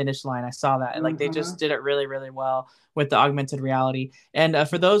to the finish line. I saw that. Like they just Hmm. did it really, really well with the augmented reality. And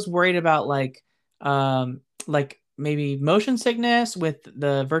for those worried about like maybe motion sickness with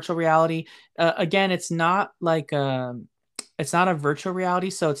the virtual reality, again, it's not a virtual reality,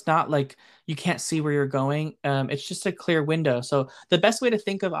 so it's not like you can't see where you're going. It's just a clear window. So the best way to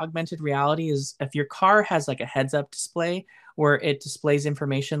think of augmented reality is if your car has like a heads up display where it displays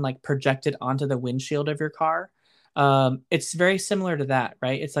information like projected onto the windshield of your car. It's very similar to that,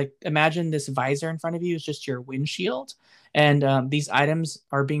 right? It's like imagine this visor in front of you is just your windshield, and these items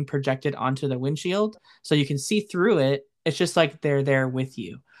are being projected onto the windshield, so you can see through it. It's just like they're there with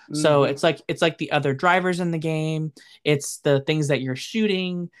you. So Hmm. it's like the other drivers in the game. It's the things that you're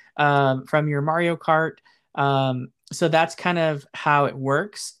shooting from your Mario Kart. So that's kind of how it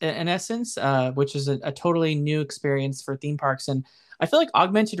works in essence, which is a totally new experience for theme parks. And I feel like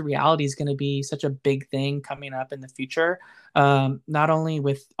augmented reality is going to be such a big thing coming up in the future. Not only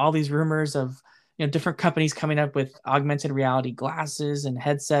with all these rumors of different companies coming up with augmented reality glasses and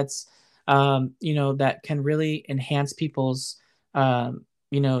headsets, that can really enhance people's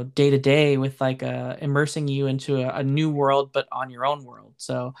day to day with like immersing you into a new world, but on your own world.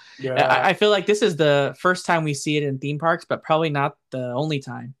 So Yeah. I feel like this is the first time we see it in theme parks, but probably not the only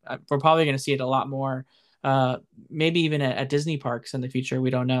time. We're probably going to see it a lot more, uh, maybe even at Disney parks in the future. We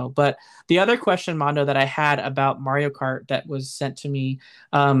don't know. But the other question, Mondo, that I had about Mario Kart that was sent to me,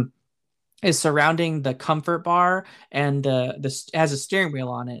 is surrounding the comfort bar and the has a steering wheel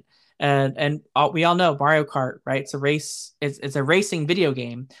on it. And we all know Mario Kart, right? It's a race. It's a racing video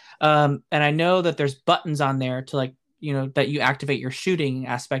game. And I know that there's buttons on there to like that you activate your shooting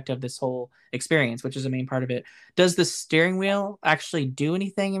aspect of this whole experience, which is a main part of it. Does the steering wheel actually do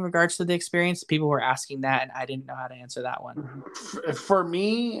anything in regards to the experience? People were asking that, and I didn't know how to answer that one. For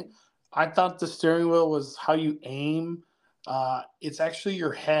me, I thought the steering wheel was how you aim. It's actually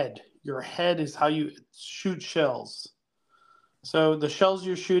your head. Your head is how you shoot shells. So the shells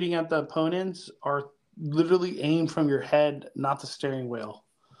you're shooting at the opponents are literally aimed from your head, not the steering wheel.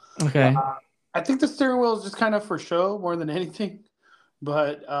 Okay. Uh, I think the steering wheel is just kind of for show more than anything,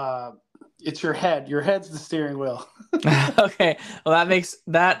 but it's your head. Your head's the steering wheel. Okay. Well,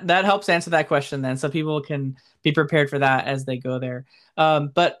 that helps answer that question then, so people can be prepared for that as they go there.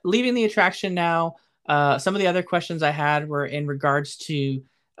 But leaving the attraction now, some of the other questions I had were in regards to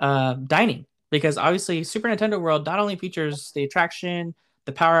dining, because obviously Super Nintendo World not only features the attraction,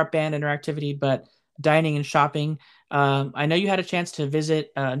 the Power Up Band interactivity, but dining and shopping. I know you had a chance to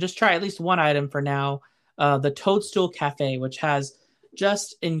visit, just try at least one item for now, the Toadstool Cafe, which has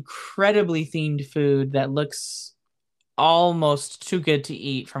just incredibly themed food that looks almost too good to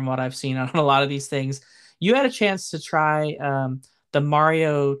eat from what I've seen on a lot of these things. You had a chance to try the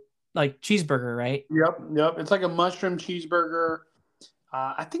Mario like cheeseburger, right? Yep, yep. It's like a mushroom cheeseburger.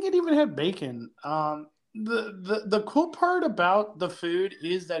 I think it even had bacon. The cool part about the food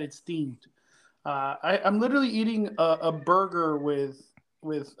is that it's themed. I'm literally eating a burger with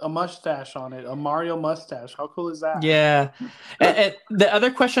a mustache on it, a Mario mustache. How cool is that? Yeah. And the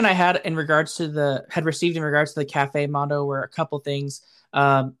other question I had in regards to the had received in regards to the cafe mondo were a couple things.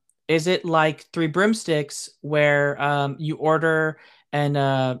 Um, is it like Three Broomsticks where you order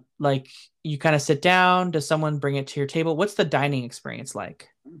and like you kind of sit down? Does someone bring it to your table? What's the dining experience like?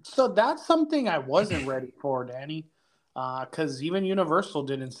 So that's something I wasn't ready for, Danny, because even Universal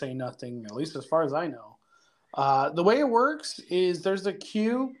didn't say nothing, at least as far as I know. The way it works is there's a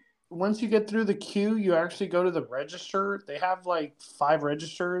queue. Once you get through the queue, you actually go to the register. They have like 5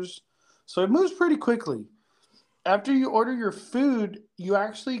 registers, so it moves pretty quickly. After you order your food, you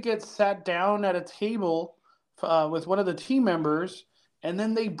actually get sat down at a table with one of the team members, and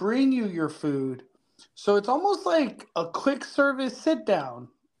then they bring you your food. So it's almost like a quick service sit down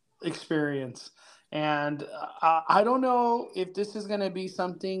experience. And I don't know if this is going to be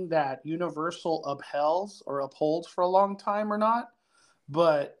something that Universal upheld or upholds for a long time or not,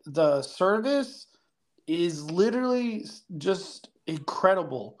 but the service is literally just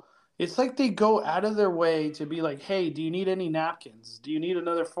incredible. It's like they go out of their way to be like, hey, do you need any napkins? Do you need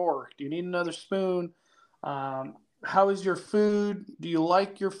another fork? Do you need another spoon? How is your food? Do you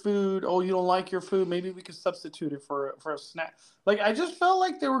like your food? Oh, you don't like your food? Maybe we could substitute it for a snack. Like, I just felt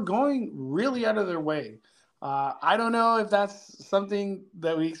like they were going really out of their way. I don't know if that's something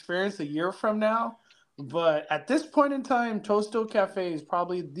that we experience a year from now, but at this point in time, Tosto Cafe is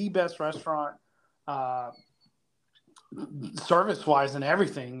probably the best restaurant, uh, service wise and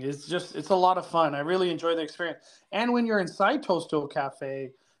everything. It's a lot of fun. I really enjoy the experience. And when you're inside Tosto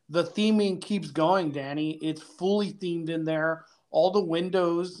Cafe, the theming keeps going, Danny. It's fully themed in there. All the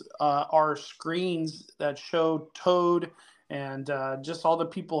windows are screens that show Toad and just all the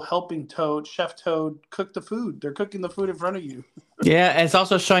people helping Toad, Chef Toad, cook the food. They're cooking the food in front of you. Yeah, and it's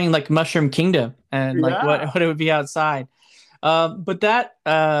also showing like Mushroom Kingdom and like what Yeah. what it would be outside. But that,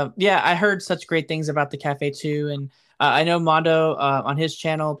 yeah, I heard such great things about the cafe too, and I know Mondo on his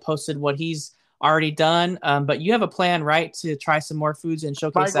channel posted what he's already done. But you have a plan, right, to try some more foods and My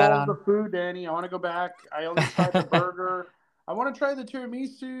showcase that goal is the on. food, Danny. I want to go back. I only tried the burger. I want to try the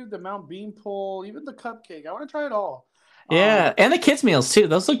tiramisu, the Mount Beanpole, even the cupcake. I want to try it all. Yeah, Um, and the kids meals too.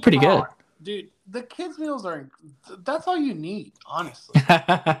 Those look pretty oh, good. dude, the kids' meals are, that's all you need, honestly.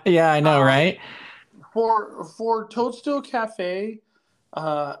 Yeah, I know, Um, right? for Toadstool Cafe,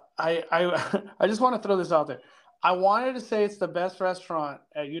 I I just want to throw this out there. I wanted to say it's the best restaurant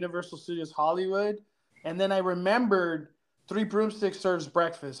at Universal Studios Hollywood, and then I remembered Three Broomsticks serves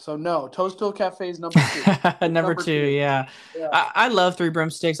breakfast. So no, Toadstool Cafe is number two. It's Number number two, two. yeah. Yeah. I love Three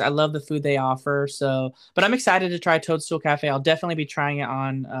Broomsticks. I love the food they offer. So, but I'm excited to try Toadstool Cafe. I'll definitely be trying it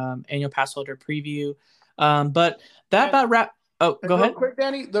on annual pass holder preview. But that And about wrap. Oh, and go real ahead. quick,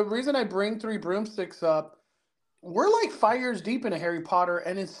 Danny, the reason I bring Three Broomsticks up, we're like 5 years deep into Harry Potter,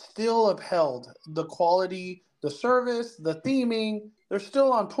 and it's still upheld. The quality, the service, the theming, they're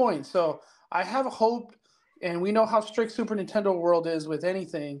still on point. So I have hope, and we know how strict Super Nintendo World is with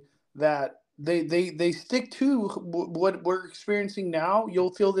anything, that they stick to what we're experiencing now.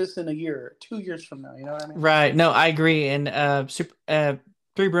 You'll feel this in a year, 2 years from now. You know what I mean? Right. No, I agree. And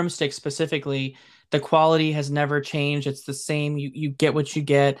Three Broomsticks specifically, the quality has never changed. It's the same. You get what you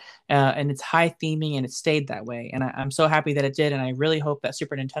get, and it's high theming, and it stayed that way. And I'm so happy that it did. And I really hope that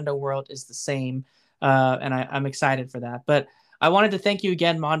Super Nintendo World is the same. And I'm excited for that. But I wanted to thank you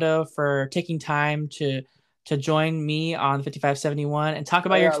again, Mondo, for taking time to join me on 5571 and talk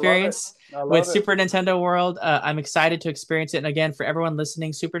about Hey, your I love it. experience I with love it. Super Nintendo World. I'm excited to experience it. And again, for everyone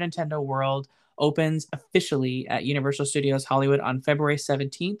listening, Super Nintendo World opens officially at Universal Studios Hollywood on February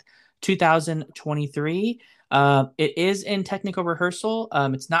 17th, 2023. It is in technical rehearsal.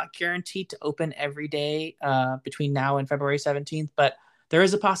 It's not guaranteed to open every day between now and February 17th, but there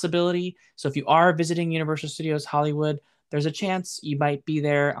is a possibility. So if you are visiting Universal Studios Hollywood, there's a chance you might be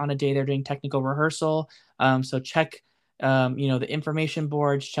there on a day they're doing technical rehearsal. So check, the information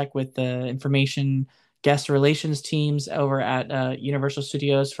boards, check with the information guest relations teams over at Universal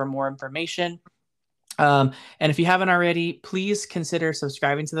Studios for more information. And if you haven't already, please consider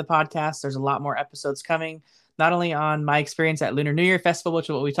subscribing to the podcast. There's a lot more episodes coming, not only on my experience at Lunar New Year Festival, which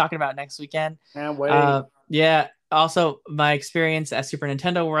we'll be talking about next weekend. Can't wait. Yeah, also my experience at Super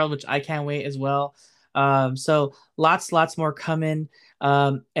Nintendo World, which I can't wait as well. So lots more coming.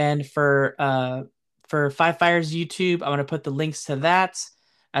 And for Five Fires YouTube, I'm going to put the links to that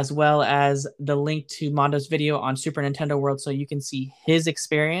as well as the link to Mondo's video on Super Nintendo World so you can see his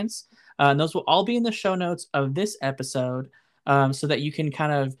experience. And those will all be in the show notes of this episode, so that you can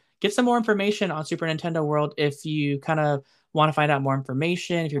kind of get some more information on Super Nintendo World if you kind of want to find out more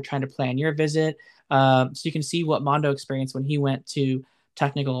information, if you're trying to plan your visit, so you can see what Mondo experienced when he went to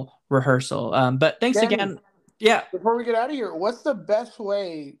technical rehearsal. But thanks Danny, again. Yeah, before we get out of here, what's the best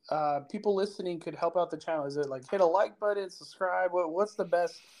way people listening could help out the channel? Is it like hit a like button, subscribe? What's the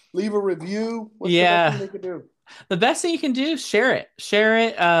best? Leave a review. What's the best thing yeah. they could do? The best thing you can do, share it. Share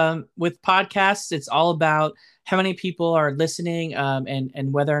it. With podcasts, it's all about how many people are listening,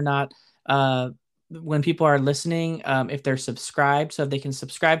 and whether or not, when people are listening, if they're subscribed, so if they can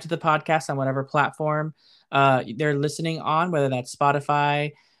subscribe to the podcast on whatever platform they're listening on, whether that's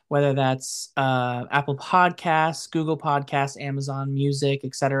Spotify, whether that's Apple Podcasts, Google Podcasts, Amazon Music,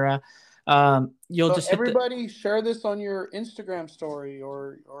 etc. You'll So just hit the everybody share this on your Instagram story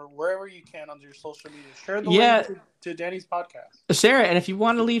or wherever you can on your social media. Share the link yeah. to Danny's podcast. Share it. And if you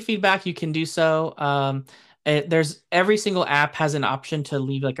want to leave feedback, you can do so. There's every single app has an option to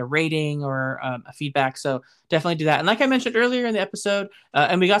leave like a rating or a feedback. So definitely do that. And like I mentioned earlier in the episode,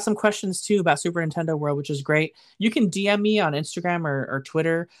 and we got some questions too about Super Nintendo World, which is great. You can DM me on Instagram or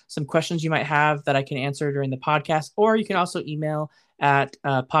Twitter some questions you might have that I can answer during the podcast, or you can also email at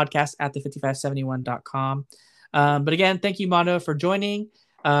podcast at the5571.com. But again, thank you, Mondo, for joining.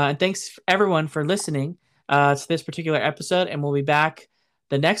 And thanks everyone for listening to this particular episode. And we'll be back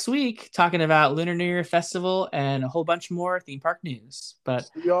the next week talking about Lunar New Year Festival and a whole bunch more theme park news. But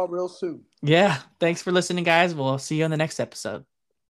see y'all real soon. yeah, thanks for listening, guys. We'll see you on the next episode.